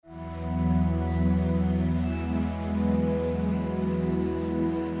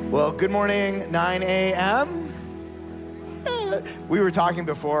Well, good morning, 9 a.m. We were talking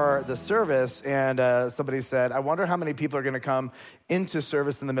before the service, and somebody said, I wonder how many people are going to come into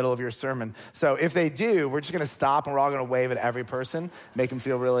service in the middle of your sermon. So if they do, we're just going to stop, and we're all going to wave at every person, make them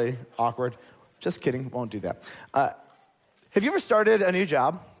feel really awkward. Just kidding, won't do that. Have you ever started a new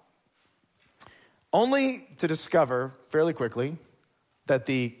job only to discover fairly quickly that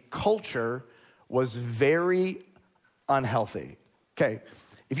the culture was very unhealthy? Okay.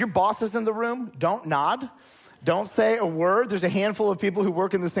 If your boss is in the room, don't nod. Don't say a word. There's a handful of people who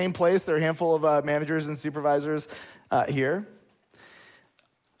work in the same place. There are a handful of managers and supervisors here.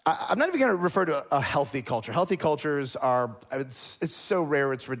 I'm not even going to refer to a healthy culture. Healthy cultures are, it's so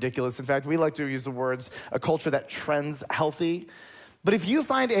rare, it's ridiculous. In fact, we like to use the words, a culture that trends healthy. But if you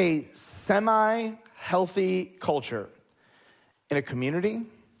find a semi-healthy culture in a community,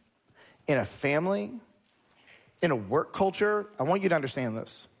 in a family, in a work culture, I want you to understand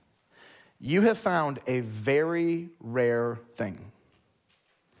this. You have found a very rare thing.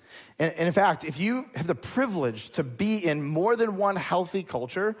 And in fact, if you have the privilege to be in more than one healthy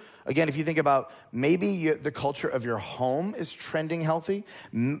culture, again, if you think about maybe the culture of your home is trending healthy,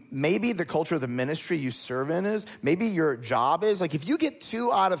 maybe the culture of the ministry you serve in is, maybe your job is, like if you get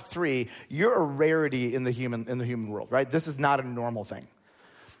 2 out of 3, you're a rarity in the human world, right? This is not a normal thing.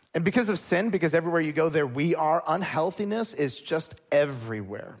 And because of sin, because everywhere you go, there we are, unhealthiness is just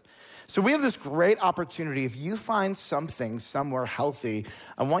everywhere. So we have this great opportunity. If you find something somewhere healthy,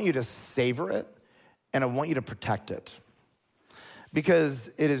 I want you to savor it, and I want you to protect it. Because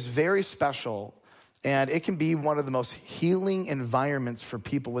it is very special, and it can be one of the most healing environments for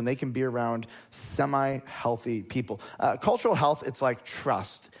people when they can be around semi-healthy people. Cultural health, it's like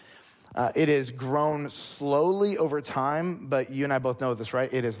trust. It is grown slowly over time, but you and I both know this,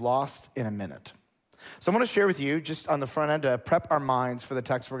 right? It is lost in a minute. So I want to share with you, just on the front end, to prep our minds for the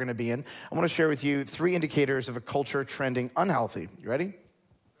text we're going to be in, I want to share with you 3 indicators of a culture trending unhealthy. You ready?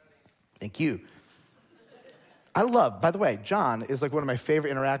 Thank you. By the way, John is like one of my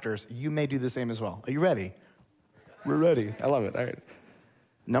favorite interactors. You may do the same as well. Are you ready? We're ready. I love it. All right.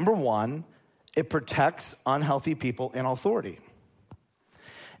 Number 1, it protects unhealthy people in authority.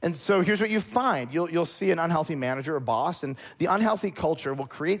 And so here's what you find. You'll see an unhealthy manager or boss, and the unhealthy culture will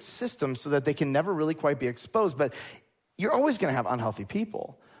create systems so that they can never really quite be exposed. But you're always going to have unhealthy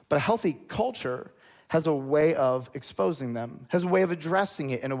people. But a healthy culture has a way of exposing them, has a way of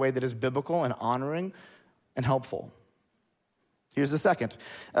addressing it in a way that is biblical and honoring and helpful. Here's the second.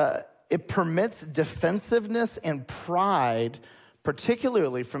 It permits defensiveness and pride,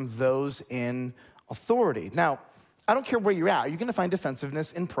 particularly from those in authority. Now, I don't care where you're at. You're going to find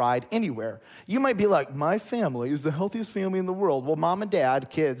defensiveness and pride anywhere. You might be like, my family is the healthiest family in the world. Well, mom and dad,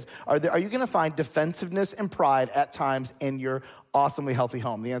 kids, are you going to find defensiveness and pride at times in your awesomely healthy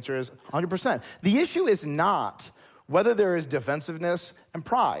home? The answer is 100%. The issue is not whether there is defensiveness and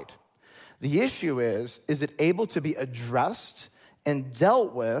pride. The issue is it able to be addressed and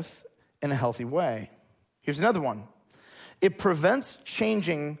dealt with in a healthy way? Here's another one. It prevents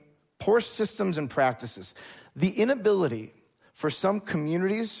changing poor systems and practices. The inability for some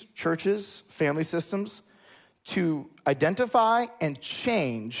communities, churches, family systems to identify and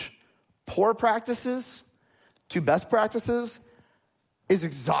change poor practices to best practices is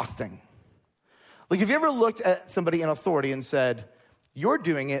exhausting. Like, have you ever looked at somebody in authority and said, you're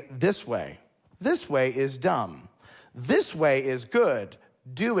doing it this way. This way is dumb. This way is good.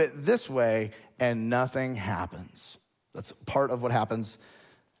 Do it this way, and nothing happens. That's part of what happens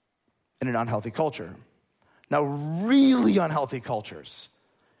in an unhealthy culture. Now, really unhealthy cultures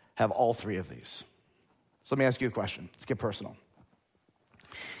have all 3 of these. So let me ask you a question. Let's get personal.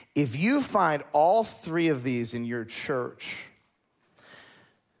 If you find all 3 of these in your church,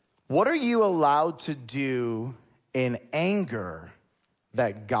 what are you allowed to do in anger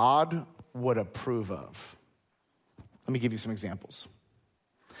that God would approve of? Let me give you some examples.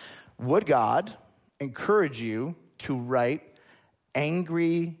 Would God encourage you to write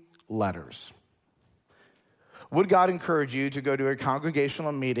angry letters? Would God encourage you to go to a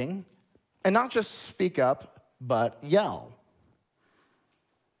congregational meeting and not just speak up, but yell?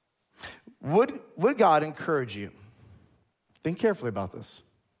 Would God encourage you, think carefully about this,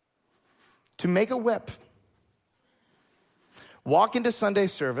 to make a whip, walk into Sunday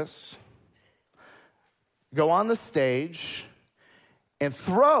service, go on the stage, and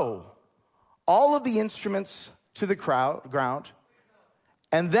throw all of the instruments to the ground,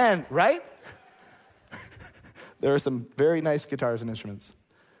 and then, right? There are some very nice guitars and instruments.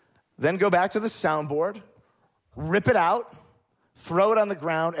 Then go back to the soundboard, rip it out, throw it on the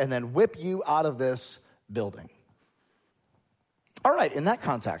ground, and then whip you out of this building. All right, in that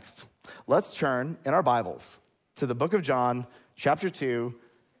context, let's turn in our Bibles to the book of John, chapter 2,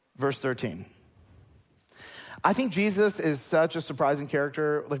 verse 13. I think Jesus is such a surprising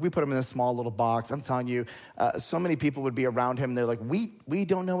character. Like, we put him in this small little box. I'm telling you, so many people would be around him. And they're like, we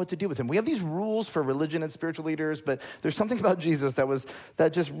don't know what to do with him. We have these rules for religion and spiritual leaders, but there's something about Jesus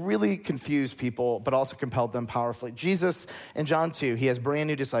that just really confused people, but also compelled them powerfully. Jesus, in John 2, he has brand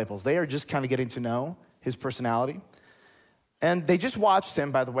new disciples. They are just kind of getting to know his personality. And they just watched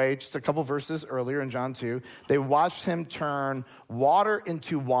him, by the way, just a couple verses earlier in John 2. They watched him turn water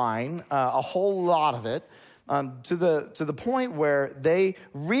into wine, a whole lot of it, to the point where they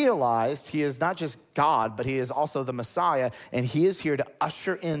realized he is not just God, but he is also the Messiah, and he is here to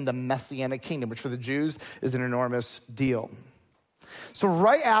usher in the Messianic kingdom, which for the Jews is an enormous deal. So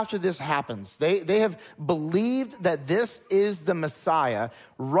right after this happens, they have believed that this is the Messiah.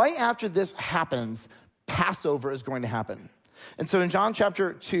 Right after this happens, Passover is going to happen. And so in John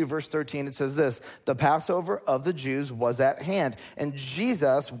chapter 2, verse 13, it says this: the Passover of the Jews was at hand, and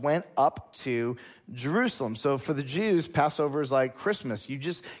Jesus went up to Jerusalem. So for the Jews, Passover is like Christmas. You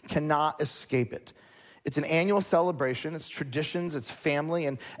just cannot escape it. It's an annual celebration. It's traditions. It's family.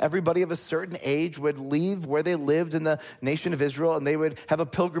 And everybody of a certain age would leave where they lived in the nation of Israel, and they would have a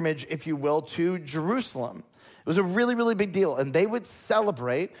pilgrimage, if you will, to Jerusalem. It was a really, really big deal. And they would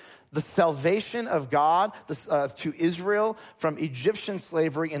celebrate the salvation of God to Israel from Egyptian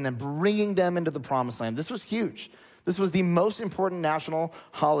slavery and then bringing them into the promised land. This was huge. This was the most important national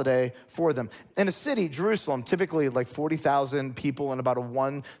holiday for them. In a city, Jerusalem, typically like 40,000 people in about a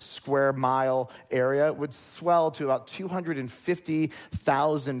 1 square mile area, would swell to about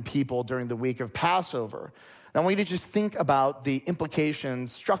 250,000 people during the week of Passover. Now, I want you to just think about the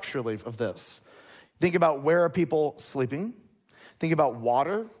implications structurally of this. Think about, where are people sleeping? Think about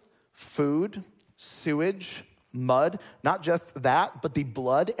water, food, sewage, mud. Not just that, but the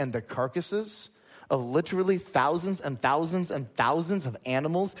blood and the carcasses of literally thousands and thousands and thousands of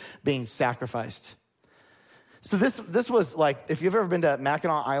animals being sacrificed. So this was like, if you've ever been to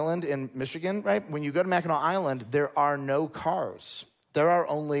Mackinac Island in Michigan, right? When you go to Mackinac Island, there are no cars. There are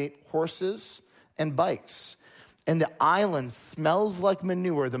only horses and bikes. And the island smells like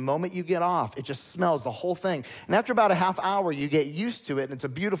manure the moment you get off. It just smells, the whole thing. And after about a half hour, you get used to it, and it's a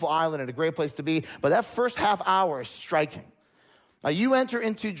beautiful island and a great place to be. But that first half hour is striking. Now, you enter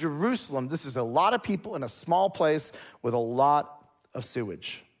into Jerusalem. This is a lot of people in a small place with a lot of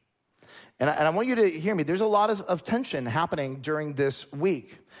sewage. And I want you to hear me. There's a lot of tension happening during this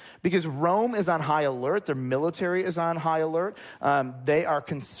week because Rome is on high alert. Their military is on high alert. They are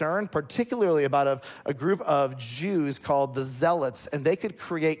concerned particularly about a group of Jews called the Zealots, and they could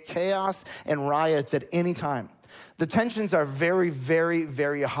create chaos and riots at any time. The tensions are very, very,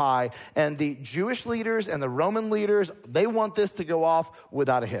 very high, and the Jewish leaders and the Roman leaders, they want this to go off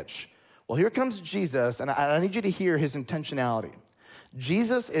without a hitch. Well, here comes Jesus, and I need you to hear his intentionality.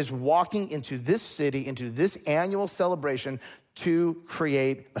 Jesus is walking into this city, into this annual celebration to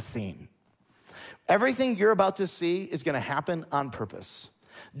create a scene. Everything you're about to see is going to happen on purpose.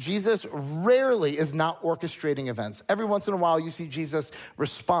 Jesus rarely is not orchestrating events. Every once in a while, you see Jesus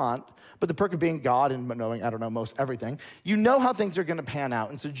respond, but the perk of being God and knowing, most everything, you know how things are going to pan out.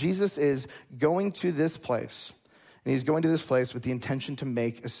 And so Jesus is going to this place. And he's going to this place with the intention to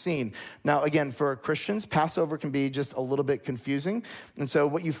make a scene. Now, again, for Christians, Passover can be just a little bit confusing. And so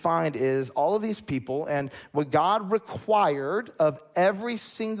what you find is all of these people and what God required of every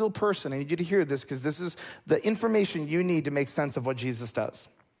single person. I need you to hear this because this is the information you need to make sense of what Jesus does.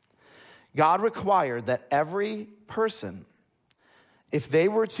 God required that every person, if they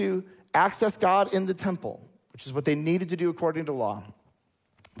were to access God in the temple, which is what they needed to do according to law,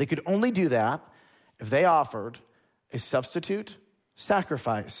 they could only do that if they offered a substitute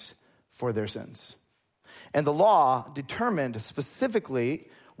sacrifice for their sins. And the law determined specifically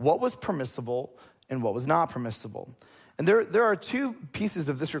what was permissible and what was not permissible. And there are two pieces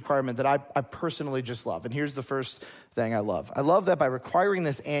of this requirement that I personally just love. And here's the first thing I love. I love that by requiring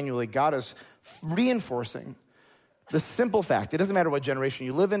this annually, God is reinforcing the simple fact. It doesn't matter what generation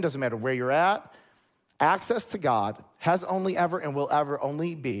you live in, doesn't matter where you're at. Access to God has only ever and will ever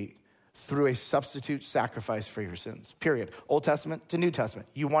only be through a substitute sacrifice for your sins, period. Old Testament to New Testament.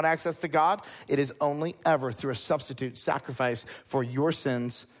 You want access to God? It is only ever through a substitute sacrifice for your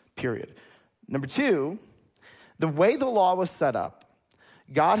sins, period. Number two, the way the law was set up,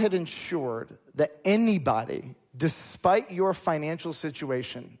 God had ensured that anybody, despite your financial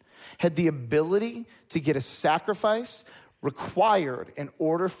situation, had the ability to get a sacrifice required in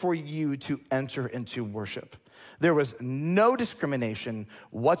order for you to enter into worship. There was no discrimination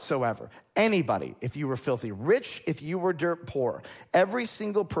whatsoever. Anybody, if you were filthy rich, if you were dirt poor, every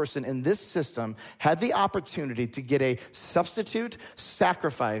single person in this system had the opportunity to get a substitute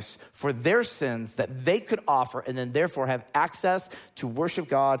sacrifice for their sins that they could offer and then therefore have access to worship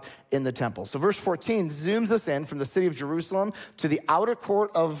God in the temple. So verse 14 zooms us in from the city of Jerusalem to the outer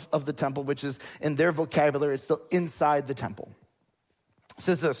court of the temple, which is in their vocabulary, it's still inside the temple. It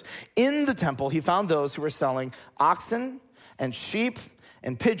says this, in the temple, he found those who were selling oxen and sheep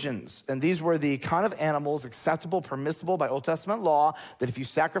and pigeons. And these were the kind of animals acceptable, permissible by Old Testament law, that if you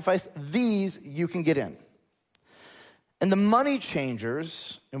sacrifice these, you can get in. And the money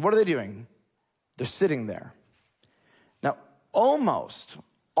changers, and what are they doing? They're sitting there. Now, almost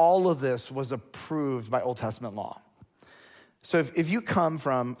all of this was approved by Old Testament law. So if you come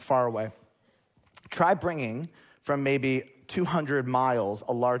from far away, try bringing from maybe 200 miles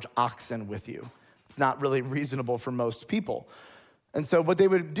a large oxen with you. It's not really reasonable for most people. And so what they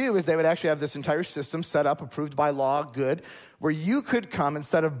would do is they would actually have this entire system set up, approved by law, good, where you could come,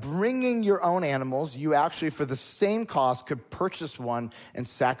 instead of bringing your own animals, you actually, for the same cost, could purchase one and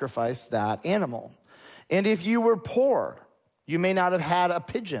sacrifice that animal. And if you were poor, you may not have had a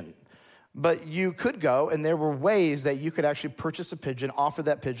pigeon, but you could go, and there were ways that you could actually purchase a pigeon, offer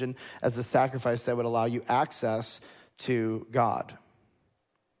that pigeon as a sacrifice that would allow you access to God.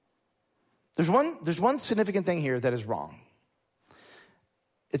 There's one significant thing here that is wrong.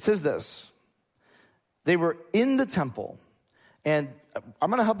 It says this, they were in the temple, and I'm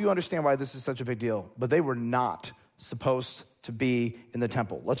gonna help you understand why this is such a big deal, but they were not supposed to be in the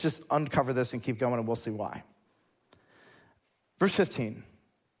temple. Let's just uncover this and keep going, and we'll see why. Verse 15,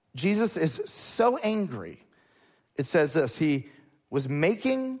 Jesus is so angry. It says this, he was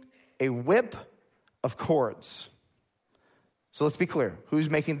making a whip of cords. So let's be clear, who's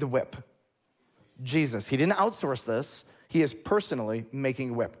making the whip? Jesus. He didn't outsource this. He is personally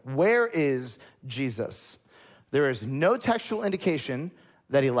making a whip. Where is Jesus? There is no textual indication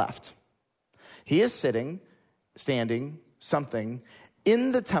that he left. He is sitting, standing, something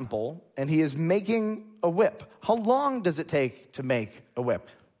in the temple, and he is making a whip. How long does it take to make a whip?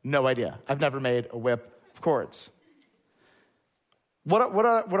 No idea. I've never made a whip of cords. What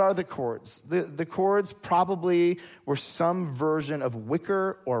are the cords? The cords probably were some version of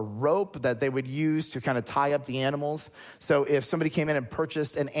wicker or rope that they would use to kind of tie up the animals. So if somebody came in and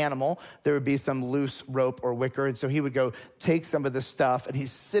purchased an animal, there would be some loose rope or wicker. And so he would go take some of this stuff, and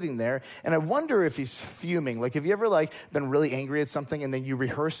he's sitting there. And I wonder if he's fuming. Like, have you ever been really angry at something and then you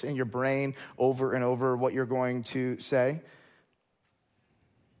rehearse in your brain over and over what you're going to say?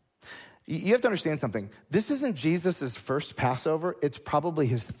 You have to understand something. This isn't Jesus' first Passover. It's probably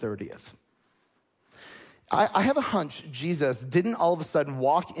his 30th. I have a hunch Jesus didn't all of a sudden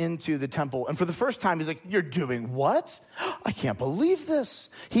walk into the temple, and for the first time, he's like, you're doing what? I can't believe this.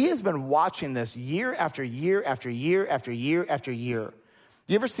 He has been watching this year after year after year after year after year.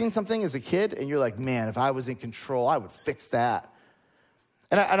 You ever seen something as a kid, and you're like, man, if I was in control, I would fix that.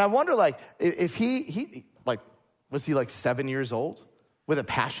 And I wonder, if he was he 7 years old? With a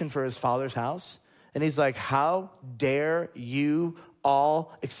passion for his father's house. And he's like, how dare you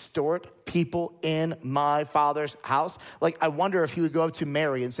all extort people in my father's house? I wonder if he would go up to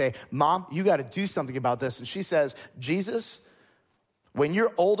Mary and say, Mom, you got to do something about this. And she says, Jesus, when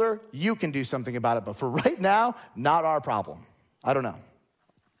you're older, you can do something about it. But for right now, not our problem. I don't know.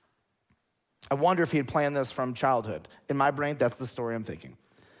 I wonder if he had planned this from childhood. In my brain, that's the story I'm thinking.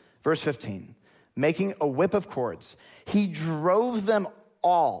 Verse 15, making a whip of cords. He drove them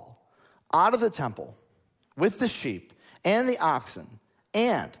all out of the temple with the sheep and the oxen,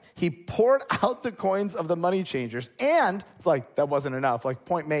 and he poured out the coins of the money changers, and it's that wasn't enough.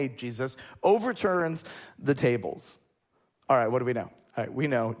 Point made, Jesus overturns the tables. All right, what do we know? All right, we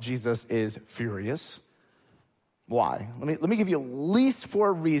know Jesus is furious. Why? Let me give you at least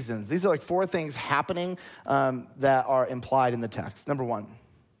 4 reasons. These are 4 things happening that are implied in the text. Number 1,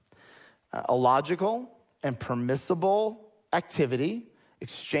 a logical and permissible activity,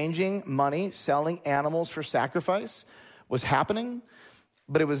 exchanging money, selling animals for sacrifice, was happening,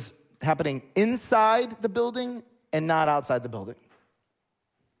 but it was happening inside the building and not outside the building.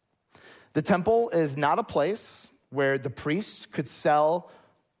 The temple is not a place where the priest could sell,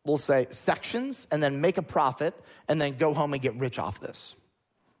 we'll say, sections and then make a profit and then go home and get rich off this.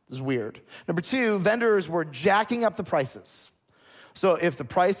 This is weird. Number 2, vendors were jacking up the prices. So if the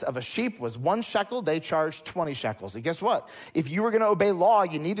price of a sheep was 1 shekel, they charged 20 shekels. And guess what? If you were going to obey law,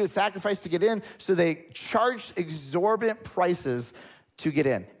 you needed a sacrifice to get in, so they charged exorbitant prices to get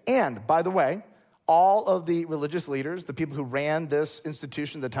in. And by the way, all of the religious leaders, the people who ran this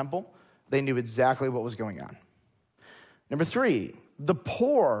institution, the temple, they knew exactly what was going on. Number 3, the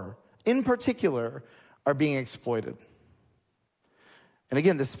poor in particular are being exploited. And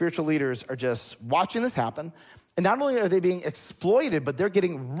again, the spiritual leaders are just watching this happen. And not only are they being exploited, but they're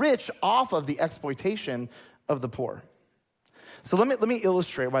getting rich off of the exploitation of the poor. So let me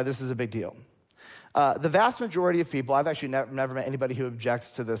illustrate why this is a big deal. The vast majority of people, I've actually never met anybody who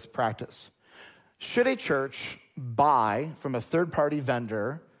objects to this practice. Should a church buy from a third-party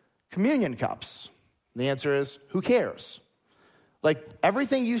vendor communion cups? The answer is, who cares? Like,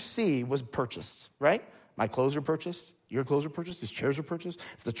 everything you see was purchased, right? My clothes are purchased. Your clothes are purchased. These chairs are purchased.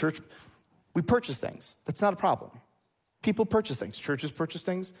 If the church, we purchase things. That's not a problem. People purchase things. Churches purchase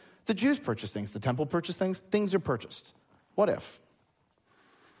things. The Jews purchase things. The temple purchased things. Things are purchased. What if?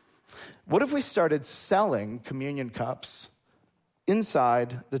 What if we started selling communion cups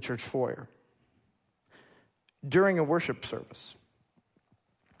inside the church foyer during a worship service?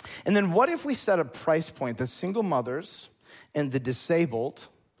 And then what if we set a price point that single mothers and the disabled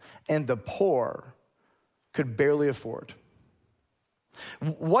and the poor could barely afford?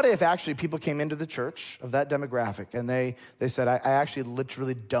 What if actually people came into the church of that demographic and they said, I actually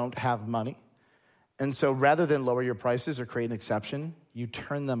literally don't have money. And so rather than lower your prices or create an exception, you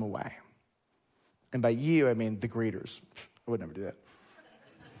turn them away. And by you, I mean the greeters. I would never do that.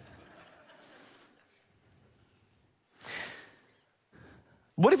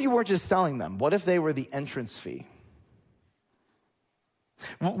 What if you weren't just selling them? What if they were the entrance fee?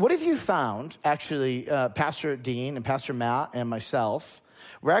 What if you found, actually, Pastor Dean and Pastor Matt and myself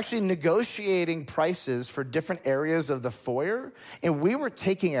were actually negotiating prices for different areas of the foyer, and we were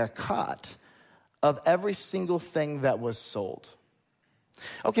taking a cut of every single thing that was sold?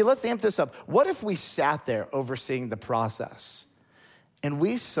 Okay, let's amp this up. What if we sat there overseeing the process, and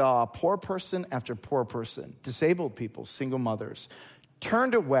we saw poor person after poor person, disabled people, single mothers,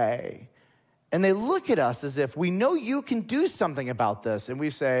 turned away, and they look at us as if, we know you can do something about this. And we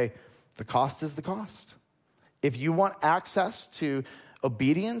say, the cost is the cost. If you want access to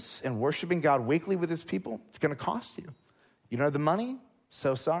obedience and worshiping God weekly with his people, it's gonna cost you. You don't have the money?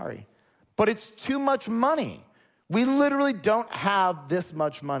 So sorry. But it's too much money. We literally don't have this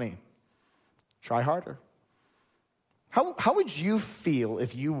much money. Try harder. How would you feel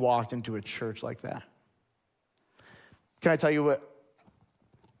if you walked into a church like that? Can I tell you what?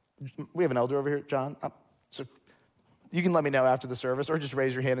 We have an elder over here, John. So you can let me know after the service or just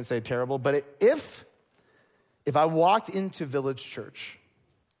raise your hand and say terrible. But if I walked into Village Church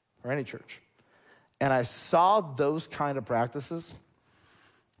or any church and I saw those kind of practices,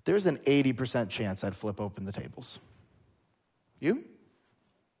 there's an 80% chance I'd flip open the tables. You? Do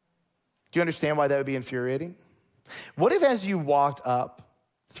you understand why that would be infuriating? What if as you walked up,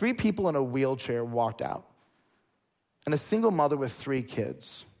 3 people in a wheelchair walked out, and a single mother with 3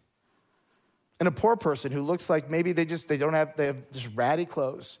 kids, and a poor person who looks like maybe they have just ratty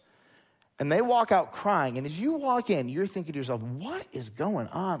clothes, and they walk out crying, and as you walk in, you're thinking to yourself, what is going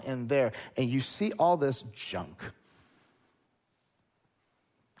on in there? And you see all this junk.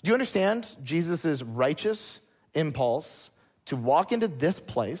 Do you understand Jesus' righteous impulse to walk into this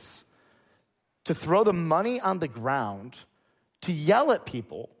place, to throw the money on the ground, to yell at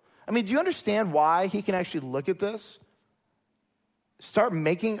people? I mean, do you understand why he can actually look at this, start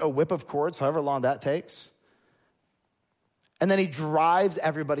making a whip of cords, however long that takes, and then he drives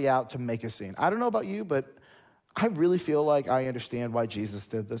everybody out to make a scene? I don't know about you, but I really feel like I understand why Jesus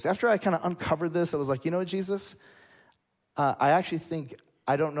did this. After I kind of uncovered this, I was like, you know what, Jesus?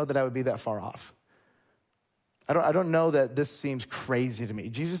 I don't know that I would be that far off. I don't know that this seems crazy to me.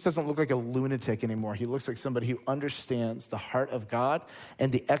 Jesus doesn't look like a lunatic anymore. He looks like somebody who understands the heart of God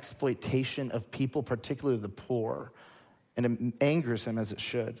and the exploitation of people, particularly the poor. And it angers him as it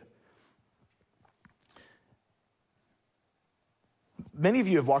should. Many of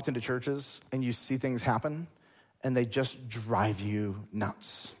you have walked into churches and you see things happen and they just drive you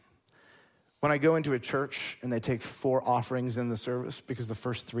nuts. When I go into a church and they take 4 offerings in the service because the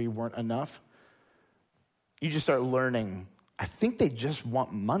first 3 weren't enough, you just start learning, I think they just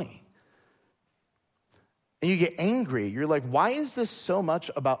want money. And you get angry. You're like, why is this so much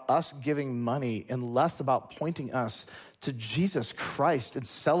about us giving money and less about pointing us to Jesus Christ and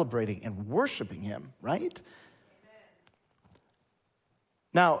celebrating and worshiping him, right? Amen.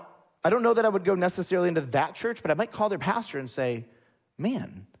 Now, I don't know that I would go necessarily into that church, but I might call their pastor and say,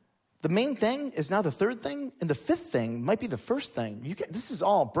 man, the main thing is now the 3rd thing, and the 5th thing might be the 1st thing. This is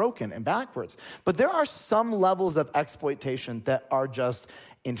all broken and backwards. But there are some levels of exploitation that are just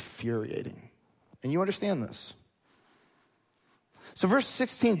infuriating. And you understand this. So verse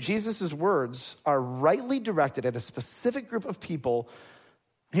 16, Jesus' words are rightly directed at a specific group of people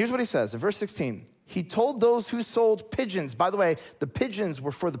Here's what he says in verse 16. He told those who sold pigeons, by the way, the pigeons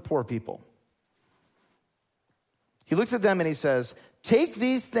were for the poor people. He looks at them and he says, take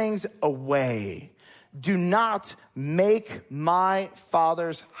these things away. Do not make my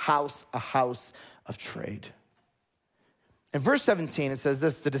Father's house a house of trade. In verse 17, it says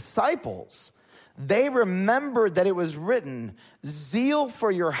this, the disciples, they remembered that it was written, zeal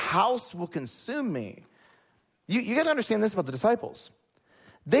for your house will consume me. You got to understand this about the disciples.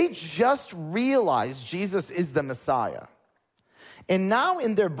 They just realized Jesus is the Messiah. And now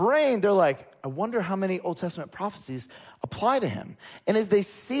in their brain, they're like, I wonder how many Old Testament prophecies apply to him. And as they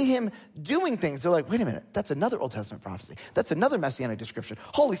see him doing things, they're like, wait a minute, that's another Old Testament prophecy. That's another messianic description.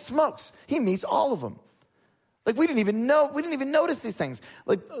 Holy smokes, he meets all of them. Like we didn't even notice these things.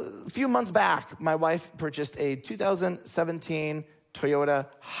 Like a few months back, my wife purchased a 2017 Toyota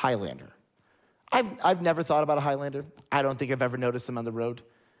Highlander. I've never thought about a Highlander. I don't think I've ever noticed them on the road.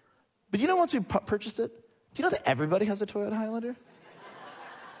 But you know, once we purchased it, do you know that everybody has a Toyota Highlander?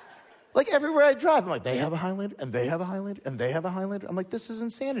 Like everywhere I drive, I'm like, they have a Highlander, and they have a Highlander, and they have a Highlander. I'm like, this is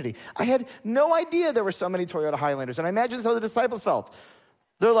insanity. I had no idea there were so many Toyota Highlanders. And I imagine that's how the disciples felt.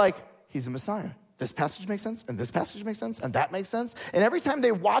 They're like, he's a Messiah. This passage makes sense, and this passage makes sense, and that makes sense. And every time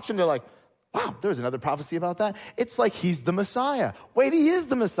they watch him, they're like, wow, there's another prophecy about that. It's like he's the Messiah. Wait, he is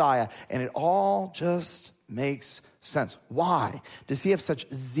the Messiah. And it all just makes sense. Why does he have such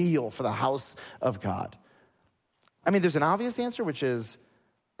zeal for the house of God? I mean, there's an obvious answer, which is,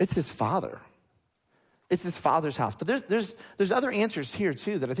 it's his father. It's his father's house. But there's other answers here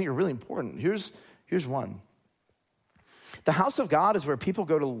too that I think are really important. Here's one. The house of God is where people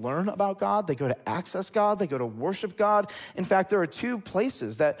go to learn about God. They go to access God. They go to worship God. In fact, there are two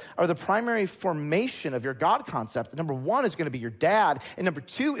places that are the primary formation of your God concept. Number one is going to be your dad, and number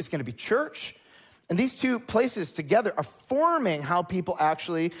two is going to be church. And these two places together are forming how people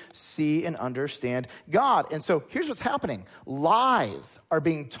actually see and understand God. And so here's what's happening. Lies are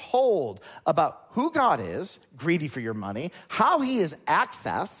being told about who God is, greedy for your money, how he is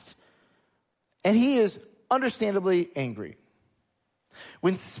accessed, and he is understandably angry.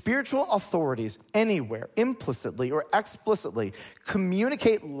 When spiritual authorities anywhere, implicitly or explicitly,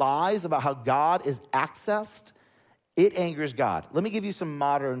 communicate lies about how God is accessed, it angers God. Let me give you some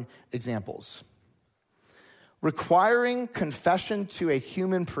modern examples. Requiring confession to a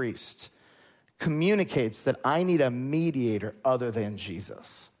human priest communicates that I need a mediator other than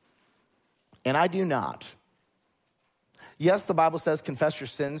Jesus. And I do not. Yes, the Bible says confess your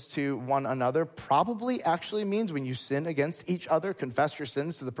sins to one another. Probably actually means when you sin against each other, confess your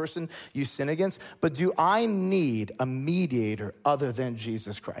sins to the person you sin against. But do I need a mediator other than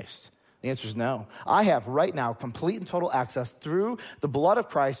Jesus Christ? The answer is no. I have right now complete and total access through the blood of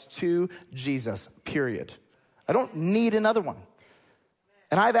Christ to Jesus, period. I don't need another one.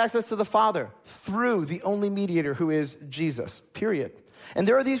 And I have access to the Father through the only mediator who is Jesus, period. And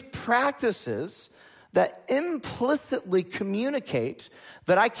there are these practices that implicitly communicate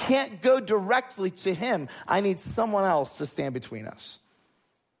that I can't go directly to him. I need someone else to stand between us.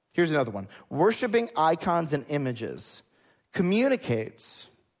 Here's another one. Worshiping icons and images communicates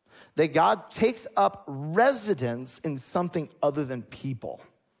that God takes up residence in something other than people.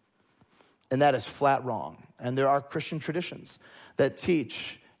 And that is flat wrong. And there are Christian traditions that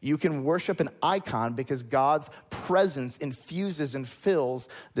teach you can worship an icon because God's presence infuses and fills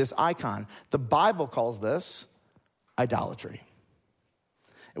this icon. The Bible calls this idolatry.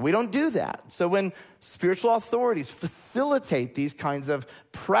 And we don't do that. So when spiritual authorities facilitate these kinds of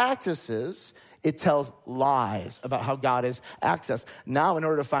practices, it tells lies about how God is accessed. Now, in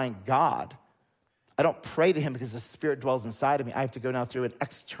order to find God, I don't pray to him because the Spirit dwells inside of me. I have to go now through an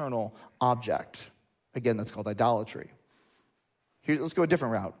external object. Again, that's called idolatry. Here, let's go a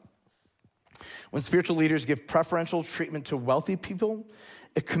different route. When spiritual leaders give preferential treatment to wealthy people,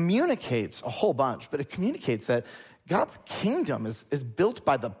 it communicates a whole bunch, but it communicates that God's kingdom is built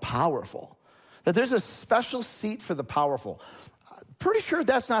by the powerful, that there's a special seat for the powerful. Pretty sure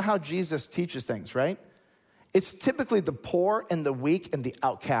that's not how Jesus teaches things, right? It's typically the poor and the weak and the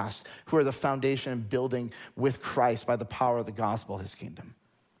outcast who are the foundation and building with Christ by the power of the gospel, his kingdom.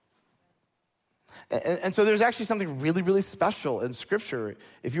 And so there's actually something really, really special in Scripture.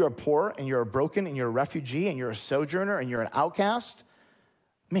 If you are poor and you're broken and you're a refugee and you're a sojourner and you're an outcast,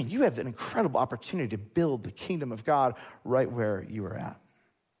 man, you have an incredible opportunity to build the kingdom of God right where you are at.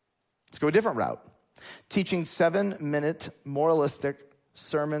 Let's go a different route. Teaching 7-minute moralistic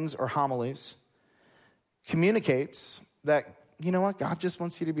sermons or homilies communicates that, you know what, God just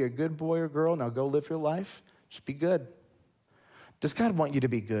wants you to be a good boy or girl. Now go live your life. Just be good. Does God want you to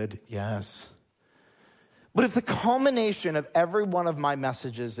be good? Yes. But if the culmination of every one of my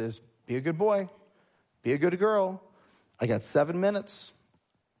messages is be a good boy, be a good girl, I got 7 minutes.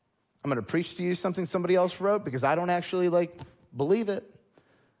 I'm going to preach to you something somebody else wrote because I don't actually believe it.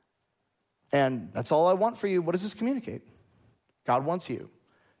 And that's all I want for you. What does this communicate? God wants you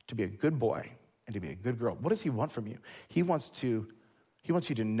to be a good boy and to be a good girl. What does he want from you? He wants you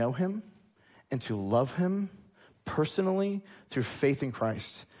to know him and to love him personally through faith in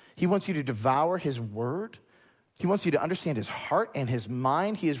Christ. He wants you to devour his word. He wants you to understand his heart and his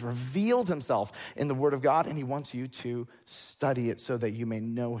mind. He has revealed himself in the word of God, and he wants you to study it so that you may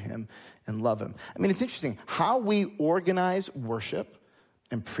know him and love him. I mean, it's interesting how we organize worship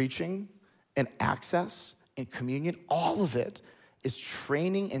and preaching and access and communion. All of it is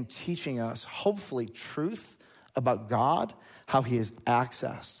training and teaching us, hopefully, truth about God, how he is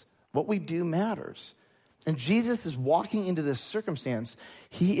accessed. What we do matters. And Jesus is walking into this circumstance.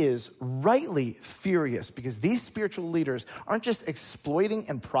 He is rightly furious because these spiritual leaders aren't just exploiting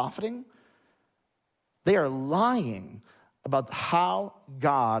and profiting. They are lying about how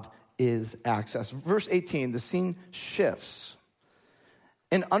God is accessed. Verse 18, the scene shifts.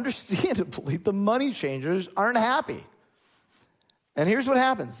 And understandably, the money changers aren't happy. And here's what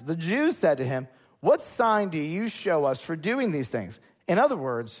happens. The Jews said to him, "What sign do you show us for doing these things?" In other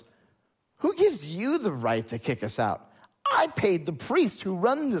words, who gives you the right to kick us out? I paid the priests who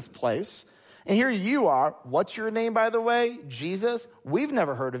run this place. And here you are. What's your name, by the way? Jesus. We've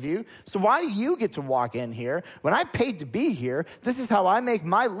never heard of you. So why do you get to walk in here? When I paid to be here, this is how I make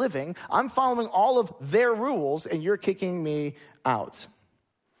my living. I'm following all of their rules, and you're kicking me out.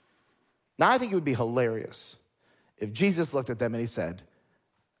 Now, I think it would be hilarious if Jesus looked at them and he said,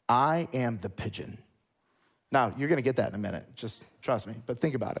 "I am the pigeon." Now, you're going to get that in a minute. Just trust me, but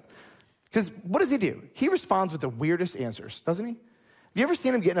think about it. Because what does he do? He responds with the weirdest answers, doesn't he? Have you ever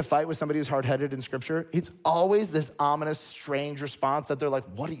seen him get in a fight with somebody who's hard-headed in Scripture? It's always this ominous, strange response that they're like,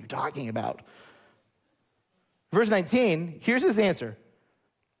 "What are you talking about?" Verse 19, here's his answer.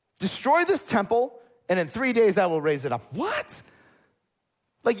 "Destroy this temple, and in 3 days I will raise it up." What?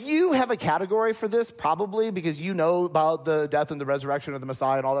 You have a category for this, probably, because you know about the death and the resurrection of the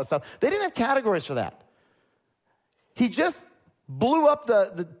Messiah and all that stuff. They didn't have categories for that. He just blew up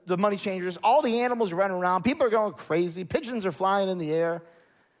the money changers. All the animals are running around. People are going crazy. Pigeons are flying in the air.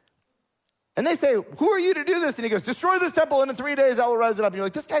 And they say, "Who are you to do this?" And he goes, "Destroy this temple, and in 3 days I will rise it up." And you're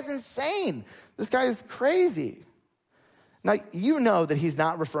like, this guy's insane. This guy is crazy. Now, you know that he's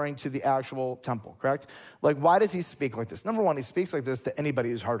not referring to the actual temple, correct? Why does he speak like this? Number one, he speaks like this to anybody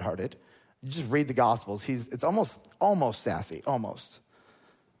who's hard-hearted. You just read the Gospels. It's almost sassy, almost.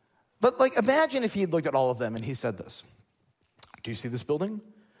 But imagine if he had looked at all of them and he said this. "Do you see this building?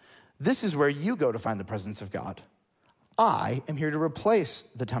 This is where you go to find the presence of God. I am here to replace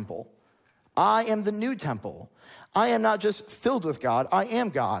the temple. I am the new temple. I am not just filled with God, I am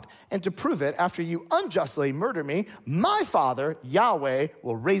God. And to prove it, after you unjustly murder me, my Father, Yahweh,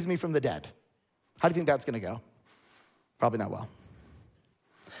 will raise me from the dead." How do you think that's going to go? Probably not well.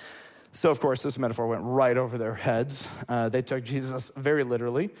 So, of course, this metaphor went right over their heads. They took Jesus very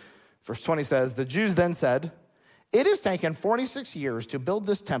literally. Verse 20 says, "The Jews then said, 'It has taken 46 years to build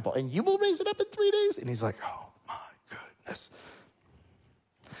this temple, and you will raise it up in 3 days?' And he's like, oh my goodness.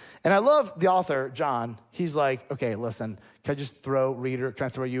 And I love the author, John. He's like, okay, listen, can I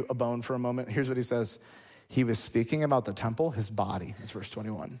throw you a bone for a moment? Here's what he says. He was speaking about the temple, his body. That's verse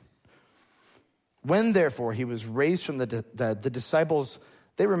 21. "When, therefore, he was raised from the dead, the disciples,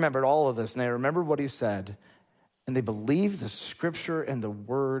 they remembered all of this, and they remembered what he said, and they believed the scripture and the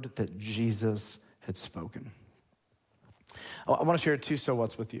word that Jesus had spoken." I want to share 2 so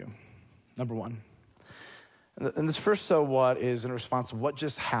whats with you. Number one, and this first so what is in response to what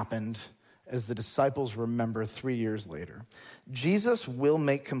just happened as the disciples remember 3 years later. Jesus will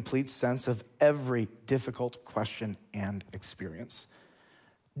make complete sense of every difficult question and experience.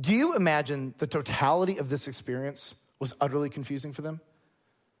 Do you imagine the totality of this experience was utterly confusing for them?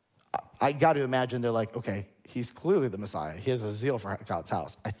 I got to imagine they're like, okay, he's clearly the Messiah. He has a zeal for God's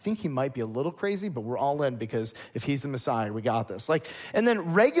house. I think he might be a little crazy, but we're all in because if he's the Messiah, we got this. And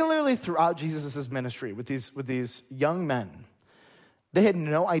then regularly throughout Jesus' ministry with these young men, they had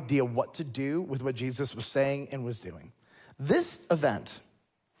no idea what to do with what Jesus was saying and was doing. This event,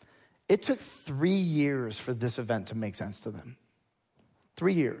 it took 3 years for this event to make sense to them.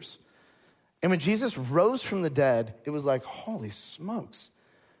 3 years. And when Jesus rose from the dead, it was like, holy smokes.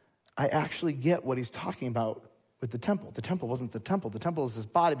 I actually get what he's talking about with the temple. The temple wasn't the temple. The temple is his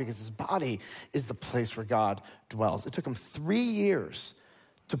body because his body is the place where God dwells. It took him 3 years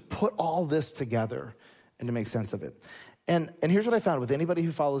to put all this together and to make sense of it. And here's what I found with anybody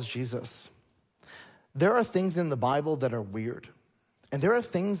who follows Jesus. there are things in the Bible that are weird. And there are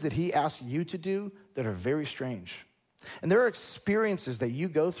things that he asks you to do that are very strange. And there are experiences that you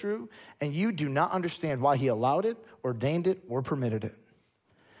go through and you do not understand why he allowed it, ordained it, or permitted it.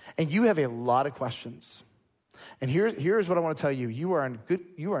 And you have a lot of questions. And here's what I want to tell you. You are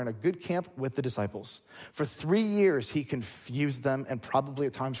in a good camp with the disciples. For 3 years, he confused them and probably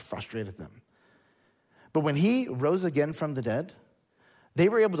at times frustrated them. But when he rose again from the dead, they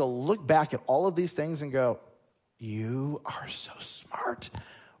were able to look back at all of these things and go, you are so smart.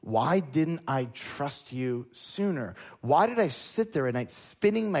 Why didn't I trust you sooner? Why did I sit there at night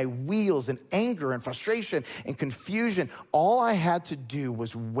spinning my wheels in anger and frustration and confusion? All I had to do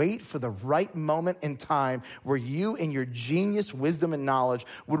was wait for the right moment in time where you in your genius, wisdom, and knowledge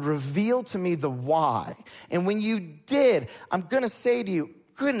would reveal to me the why. And when you did, I'm gonna say to you,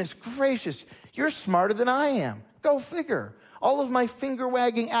 goodness gracious, you're smarter than I am. Go figure. All of my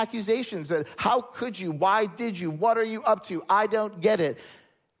finger-wagging accusations that how could you, why did you, what are you up to, I don't get it.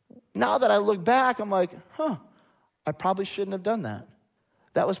 Now that I look back, I'm like, I probably shouldn't have done that.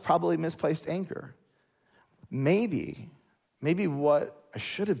 That was probably misplaced anger. Maybe what I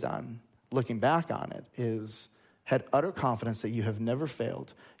should have done, looking back on it, is had utter confidence that you have never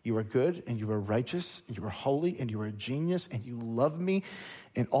failed. You are good, and you are righteous, and you are holy, and you are a genius, and you love me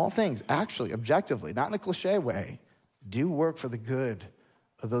in all things. Actually, objectively, not in a cliche way, do work for the good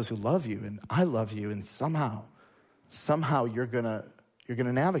of those who love you, and I love you, and somehow you're gonna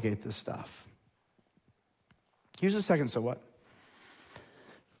navigate this stuff. Here's the second so what.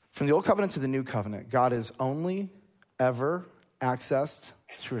 From the old covenant to the new covenant, God is only ever accessed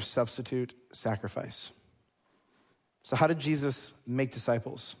through a substitute sacrifice. So how did Jesus make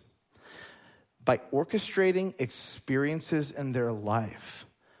disciples? By orchestrating experiences in their life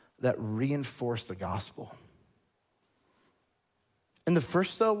that reinforce the gospel. In the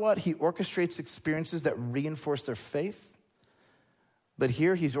first so what, he orchestrates experiences that reinforce their faith. But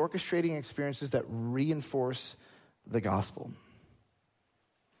here he's orchestrating experiences that reinforce the gospel.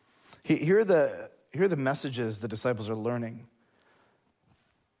 Here are the messages the disciples are learning.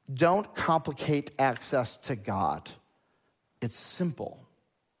 Don't complicate access to God. It's simple.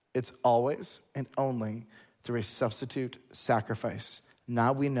 It's always and only through a substitute sacrifice.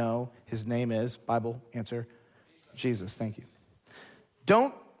 Now we know his name is, Bible answer, Jesus. Thank you.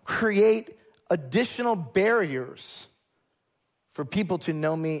 Don't create additional barriers for people to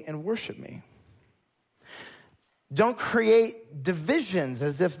know me and worship me. Don't create divisions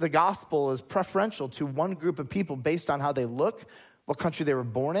as if the gospel is preferential to one group of people based on how they look, what country they were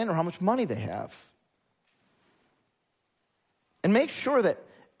born in, or how much money they have. And make sure that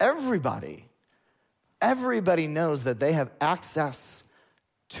everybody knows that they have access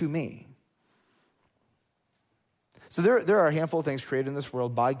to me. So there are a handful of things created in this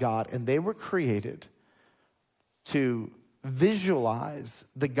world by God, and they were created to visualize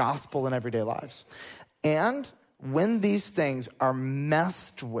the gospel in everyday lives. And when these things are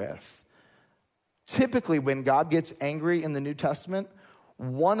messed with, typically when God gets angry in the New Testament,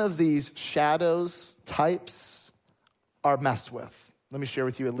 one of these shadows, types, are messed with. Let me share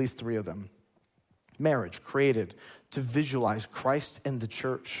with you at least 3 of them. Marriage, created to visualize Christ and the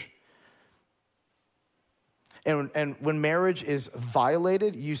church. And when marriage is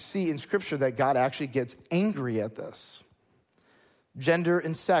violated, you see in Scripture that God actually gets angry at this. Gender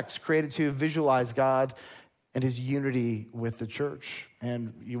and sex, created to visualize God and his unity with the church.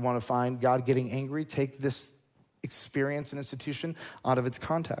 And you want to find God getting angry, take this experience and institution out of its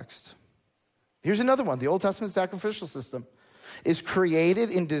context. Here's another one. The Old Testament sacrificial system is created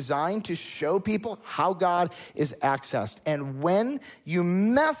and designed to show people how God is accessed. And when you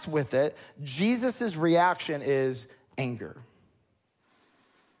mess with it, Jesus' reaction is anger.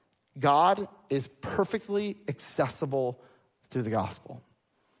 God is perfectly accessible through the gospel.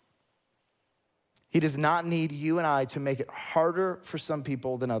 He does not need you and I to make it harder for some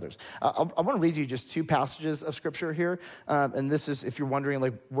people than others. I want to read you just 2 passages of scripture here. And this is, if you're wondering,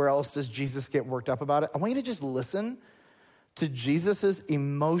 like, where else does Jesus get worked up about it? I want you to just listen to Jesus's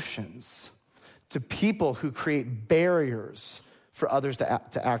emotions to people who create barriers for others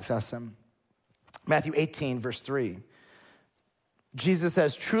to access him. Matthew 18, verse 3. Jesus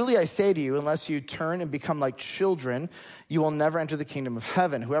says, "Truly I say to you, unless you turn and become like children, you will never enter the kingdom of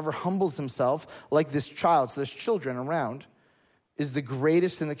heaven. Whoever humbles himself like this child," so there's children around, "is the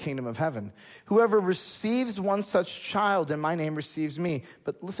greatest in the kingdom of heaven. Whoever receives one such child in my name receives me."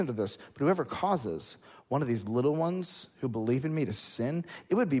 But listen to this. "But whoever causes one of these little ones who believe in me to sin,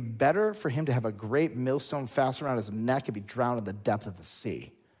 it would be better for him to have a great millstone fastened around his neck and be drowned in the depth of the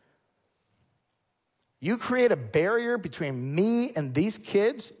sea." You create a barrier between me and these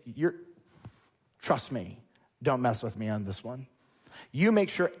kids, you're Trust me, don't mess with me on this one. You make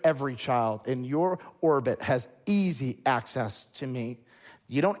sure every child in your orbit has easy access to me.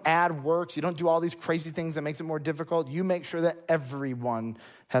 You don't add works. You don't do all these crazy things that makes it more difficult. You make sure that everyone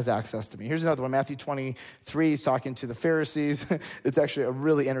has access to me. Here's another one. Matthew 23, he's talking to the Pharisees. It's actually a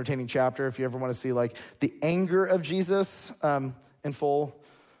really entertaining chapter if you ever want to see like the anger of Jesus in full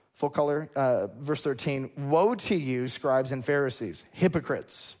color. Verse 13, woe to you, scribes and Pharisees,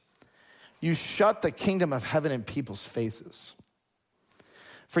 hypocrites. You shut the kingdom of heaven in people's faces.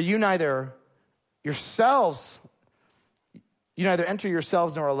 For you neither enter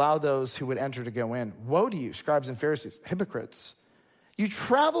yourselves nor allow those who would enter to go in. Woe to you, scribes and Pharisees, hypocrites. You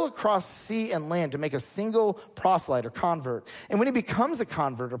travel across sea and land to make a single proselyte or convert. And when he becomes a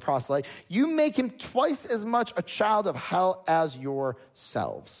convert or proselyte, you make him twice as much a child of hell as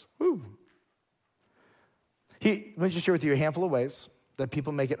yourselves. Woo. Let me just share with you a handful of ways that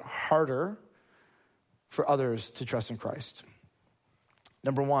people make it harder for others to trust in Christ.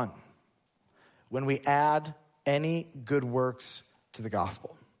 Number one, when we add any good works to the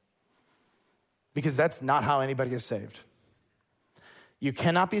gospel. Because that's not how anybody is saved. You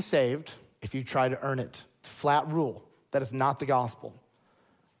cannot be saved if you try to earn it. Flat rule. That is not the gospel.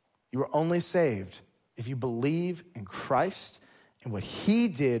 You are only saved if you believe in Christ and what he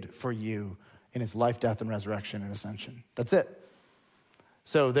did for you in his life, death, and resurrection and ascension. That's it.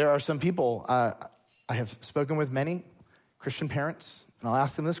 So there are some people, I have spoken with many Christian parents, and I'll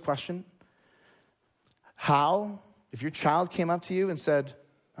ask them this question. How, if your child came up to you and said,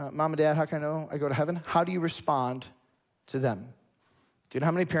 Mom and Dad, how can I know I go to heaven? How do you respond to them? Do you know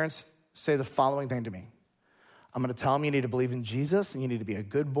how many parents say the following thing to me? I'm going to tell them you need to believe in Jesus and you need to be a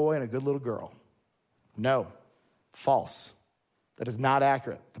good boy and a good little girl. No, false. That is not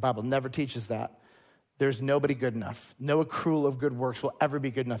accurate. The Bible never teaches that. There's nobody good enough. No accrual of good works will ever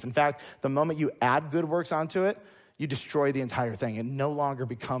be good enough. In fact, the moment you add good works onto it, you destroy the entire thing. It no longer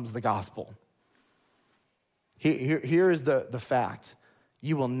becomes the gospel. Here is the fact.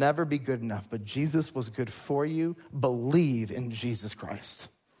 You will never be good enough, but Jesus was good for you. Believe in Jesus Christ.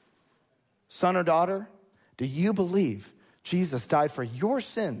 Son or daughter, do you believe Jesus died for your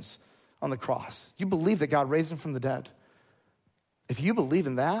sins on the cross? You believe that God raised him from the dead? If you believe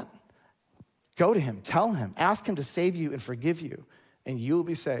in that, go to him, tell him, ask him to save you and forgive you, and you will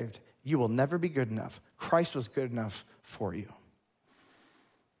be saved. You will never be good enough. Christ was good enough for you.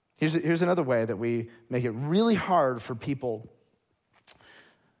 Here's another way that we make it really hard for people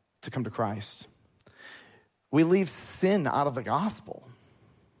to come to Christ. We leave sin out of the gospel.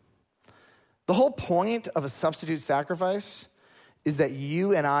 The whole point of a substitute sacrifice is that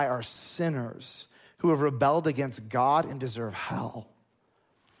you and I are sinners who have rebelled against God and deserve hell.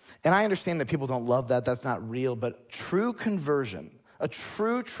 And I understand that people don't love that. That's not real. But true conversion, a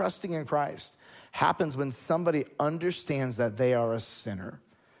true trusting in Christ, happens when somebody understands that they are a sinner.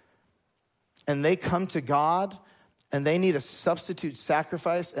 And they come to God and they need a substitute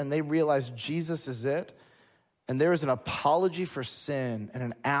sacrifice and they realize Jesus is it. And there is an apology for sin and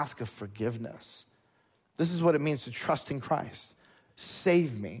an ask of forgiveness. This is what it means to trust in Christ.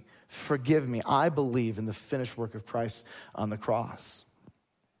 Save me, forgive me. I believe in the finished work of Christ on the cross.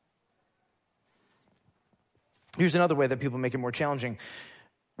 Here's another way that people make it more challenging.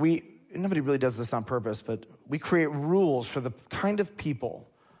 Nobody really does this on purpose, but we create rules for the kind of people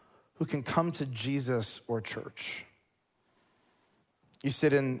who can come to Jesus or church. You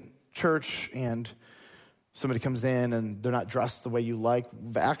sit in church and somebody comes in and they're not dressed the way you like.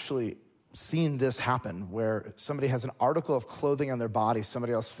 We've actually seen this happen where somebody has an article of clothing on their body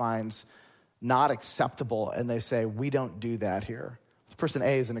somebody else finds not acceptable, and they say, we don't do that here. Person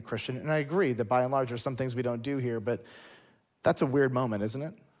A isn't a Christian, and I agree that by and large there's some things we don't do here, but that's a weird moment, isn't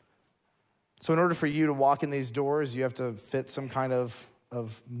it? So in order for you to walk in these doors, you have to fit some kind of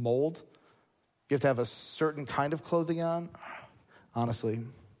mold. You have to have a certain kind of clothing on. Honestly,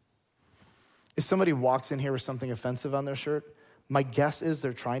 if somebody walks in here with something offensive on their shirt, my guess is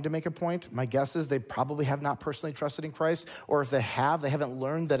they're trying to make a point. My guess is they probably have not personally trusted in Christ, or if they haven't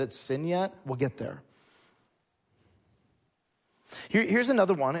learned that it's sin yet. We'll get there. Here's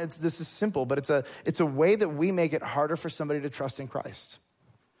another one. This is simple, but it's a way that we make it harder for somebody to trust in Christ.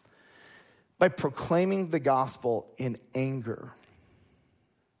 By proclaiming the gospel in anger.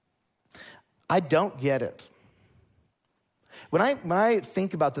 I don't get it. When I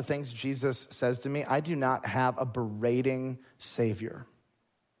think about the things Jesus says to me, I do not have a berating Savior.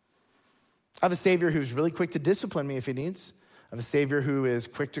 I have a Savior who's really quick to discipline me if he needs. I have a Savior who is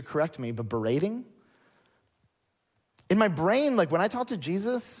quick to correct me, but berating? In my brain, like when I talk to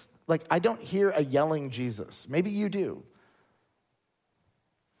Jesus, like I don't hear a yelling Jesus. Maybe you do.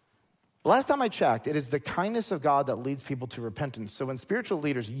 Last time I checked, it is the kindness of God that leads people to repentance. So when spiritual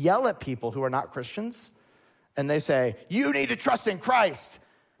leaders yell at people who are not Christians and they say, you need to trust in Christ,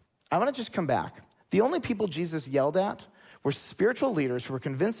 I want to just come back. The only people Jesus yelled at were spiritual leaders who were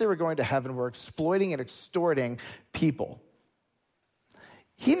convinced they were going to heaven, were exploiting and extorting people.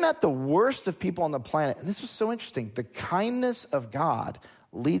 He met the worst of people on the planet. And this was so interesting. The kindness of God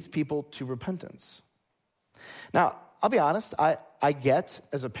leads people to repentance. Now, I'll be honest, I get,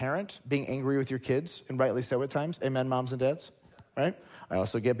 as a parent, being angry with your kids, and rightly so at times. Amen, moms and dads, right? I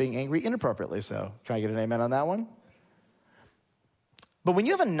also get being angry inappropriately so. Can I get an amen on that one? But when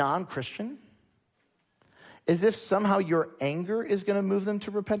you have a non-Christian, as if somehow your anger is going to move them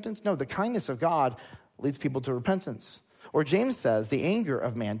to repentance. No, the kindness of God leads people to repentance. Or James says, the anger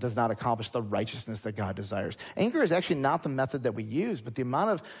of man does not accomplish the righteousness that God desires. Anger is actually not the method that we use, but the amount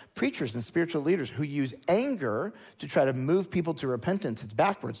of preachers and spiritual leaders who use anger to try to move people to repentance, it's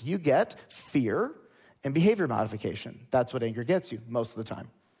backwards. You get fear and behavior modification. That's what anger gets you most of the time.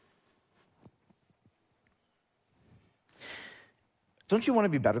 Don't you want to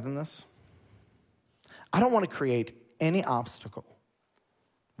be better than this? I don't want to create any obstacle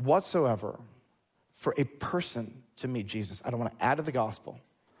whatsoever for a person to meet Jesus. I don't want to add to the gospel.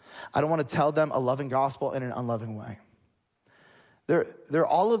 I don't want to tell them a loving gospel in an unloving way. There are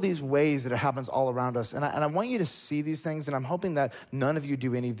all of these ways that it happens all around us, and I want you to see these things, and I'm hoping that none of you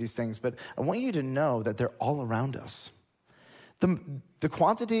do any of these things, but I want you to know that they're all around us. The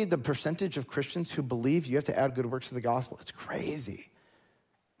quantity, the percentage of Christians who believe you have to add good works to the gospel, it's crazy.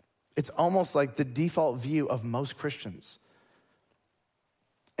 It's almost like the default view of most Christians.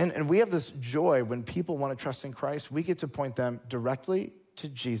 And we have this joy when people want to trust in Christ, we get to point them directly to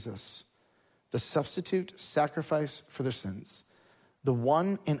Jesus, the substitute sacrifice for their sins, the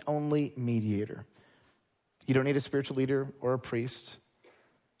one and only mediator. You don't need a spiritual leader or a priest.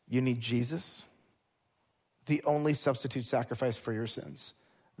 You need Jesus, the only substitute sacrifice for your sins,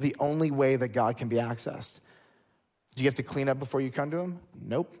 the only way that God can be accessed. Do you have to clean up before you come to him?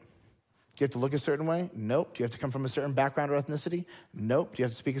 Nope. Do you have to look a certain way? Nope. Do you have to come from a certain background or ethnicity? Nope. Do you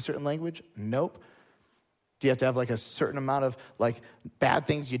have to speak a certain language? Nope. Do you have to have like a certain amount of like bad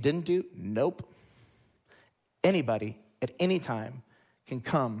things you didn't do? Nope. Anybody at any time can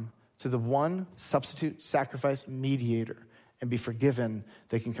come to the one substitute sacrifice mediator and be forgiven.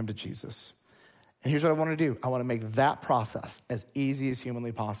 They can come to Jesus. And here's what I want to do. I want to make that process as easy as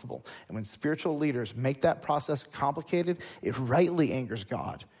humanly possible. And when spiritual leaders make that process complicated, it rightly angers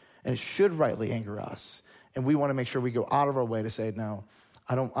God. And it should rightly anger us. And we want to make sure we go out of our way to say, no,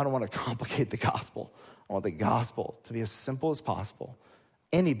 I don't want to complicate the gospel. I want the gospel to be as simple as possible.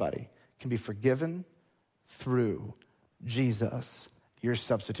 Anybody can be forgiven through Jesus, your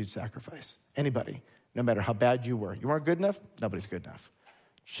substitute sacrifice. Anybody, no matter how bad you were. You weren't good enough? Nobody's good enough.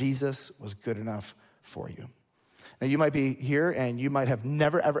 Jesus was good enough for you. Now, you might be here and you might have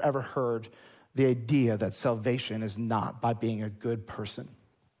never, ever, ever heard the idea that salvation is not by being a good person.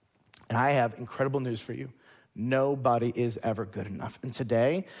 And I have incredible news for you. Nobody is ever good enough. And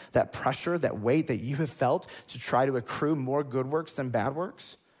today, that pressure, that weight that you have felt to try to accrue more good works than bad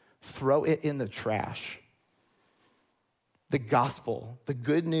works, throw it in the trash. The gospel, the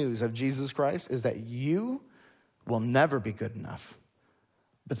good news of Jesus Christ is that you will never be good enough.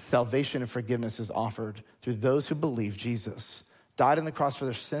 But salvation and forgiveness is offered through those who believe Jesus died on the cross for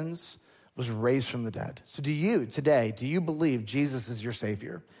their sins, was raised from the dead. So do you believe Jesus is your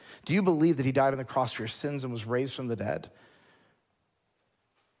Savior? Do you believe that he died on the cross for your sins and was raised from the dead?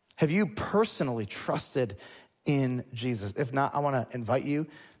 Have you personally trusted in Jesus? If not, I want to invite you.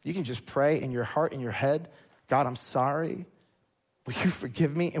 You can just pray in your heart, in your head, God, I'm sorry. Will you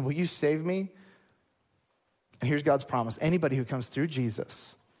forgive me and will you save me? And here's God's promise. Anybody who comes through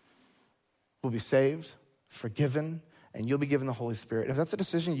Jesus will be saved, forgiven, and you'll be given the Holy Spirit. If that's a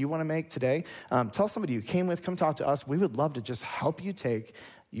decision you want to make today, tell somebody you came with, come talk to us. We would love to just help you take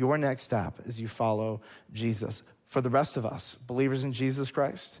your next step as you follow Jesus. For the rest of us, believers in Jesus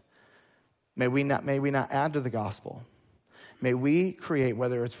Christ, may we not add to the gospel. May we create,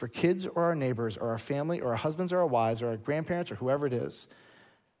 whether it's for kids or our neighbors or our family or our husbands or our wives or our grandparents or whoever it is,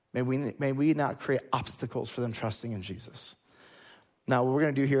 may we not create obstacles for them trusting in Jesus. Now, what we're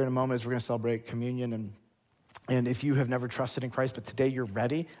going to do here in a moment is we're going to celebrate communion. And if you have never trusted in Christ, but today you're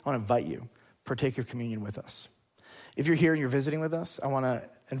ready, I want to invite you, partake of communion with us. If you're here and you're visiting with us, I want to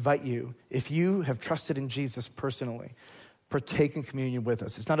invite you, if you have trusted in Jesus personally, partake in communion with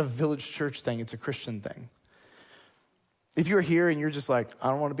us. It's not a village church thing, it's a Christian thing. If you're here and you're just like, I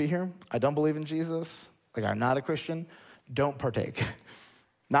don't want to be here, I don't believe in Jesus, like I'm not a Christian, don't partake.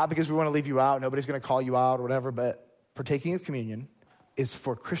 Not because we want to leave you out, nobody's going to call you out or whatever, but partaking of communion is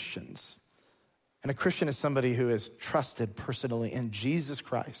for Christians. And a Christian is somebody who is trusted personally in Jesus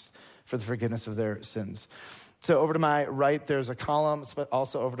Christ for the forgiveness of their sins. So over to my right, there's a column, but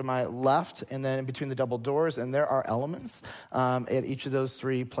also over to my left, and then in between the double doors, and there are elements at each of those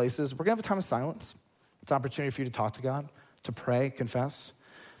three places. We're gonna have a time of silence. It's an opportunity for you to talk to God, to pray, confess.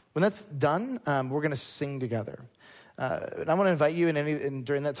 When that's done, we're gonna sing together. And I wanna invite you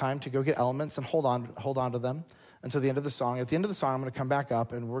during that time to go get elements and hold on to them until the end of the song. At the end of the song, I'm gonna come back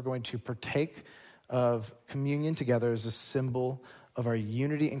up and we're going to partake of communion together as a symbol of our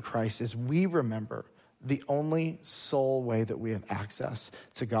unity in Christ as we remember the only sole way that we have access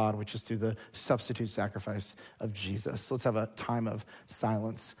to God, which is through the substitute sacrifice of Jesus. So let's have a time of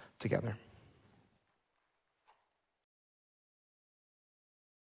silence together.